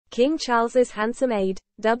King Charles's handsome aide,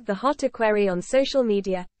 dubbed the hot equerry on social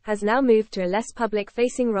media, has now moved to a less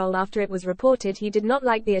public-facing role after it was reported he did not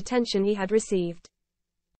like the attention he had received.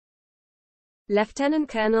 Lieutenant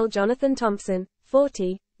Colonel Jonathan Thompson,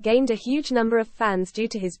 40, gained a huge number of fans due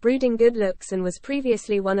to his brooding good looks and was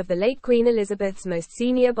previously one of the late Queen Elizabeth's most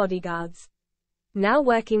senior bodyguards. Now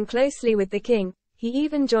working closely with the King, he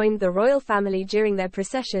even joined the royal family during their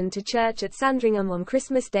procession to church at Sandringham on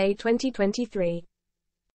Christmas Day 2023.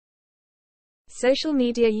 Social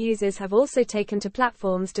media users have also taken to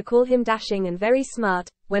platforms to call him dashing and very smart,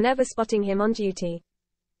 whenever spotting him on duty.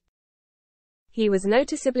 He was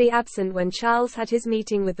noticeably absent when Charles had his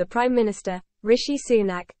meeting with the Prime Minister, Rishi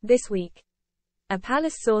Sunak, this week. A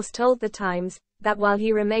palace source told The Times that while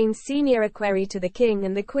he remains senior equerry to the King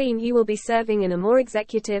and the Queen, he will be serving in a more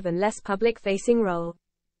executive and less public-facing role.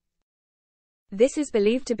 This is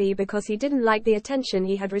believed to be because he didn't like the attention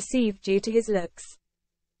he had received due to his looks.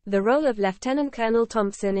 The role of Lieutenant Colonel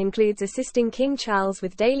Thompson includes assisting King Charles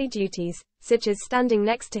with daily duties, such as standing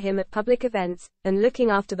next to him at public events, and looking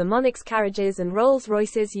after the monarch's carriages and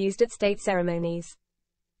Rolls-Royces used at state ceremonies.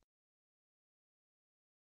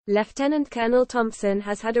 Lieutenant Colonel Thompson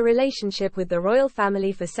has had a relationship with the royal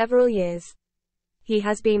family for several years. He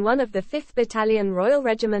has been one of the 5th Battalion Royal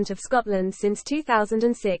Regiment of Scotland since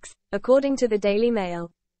 2006, according to the Daily Mail.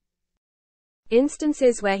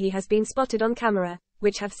 Instances where he has been spotted on camera,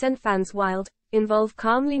 which have sent fans wild, involve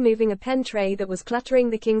calmly moving a pen tray that was cluttering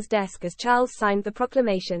the King's desk as Charles signed the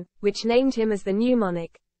proclamation, which named him as the new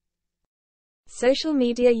monarch. Social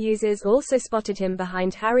media users also spotted him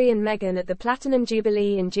behind Harry and Meghan at the Platinum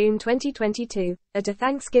Jubilee in June 2022, at a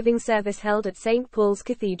Thanksgiving service held at St. Paul's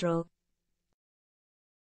Cathedral.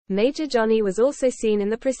 Major Johnny was also seen in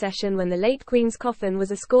the procession when the late Queen's coffin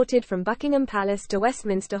was escorted from Buckingham Palace to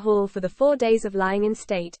Westminster Hall for the 4 days of lying in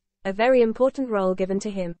state, a very important role given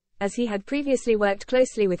to him, as he had previously worked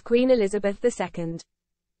closely with Queen Elizabeth II.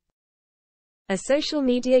 A social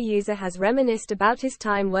media user has reminisced about his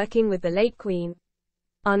time working with the late Queen.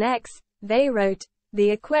 On X, they wrote,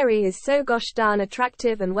 "The equerry is so gosh darn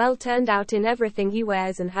attractive and well turned out in everything he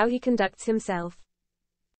wears and how he conducts himself."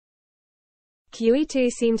 QE2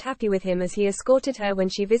 seemed happy with him as he escorted her when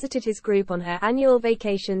she visited his group on her annual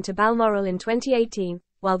vacation to Balmoral in 2018,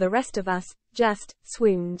 while the rest of us just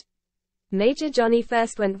swooned. Major Johnny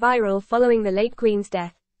first went viral following the late Queen's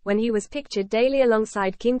death, when he was pictured daily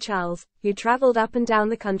alongside King Charles, who travelled up and down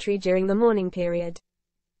the country during the mourning period.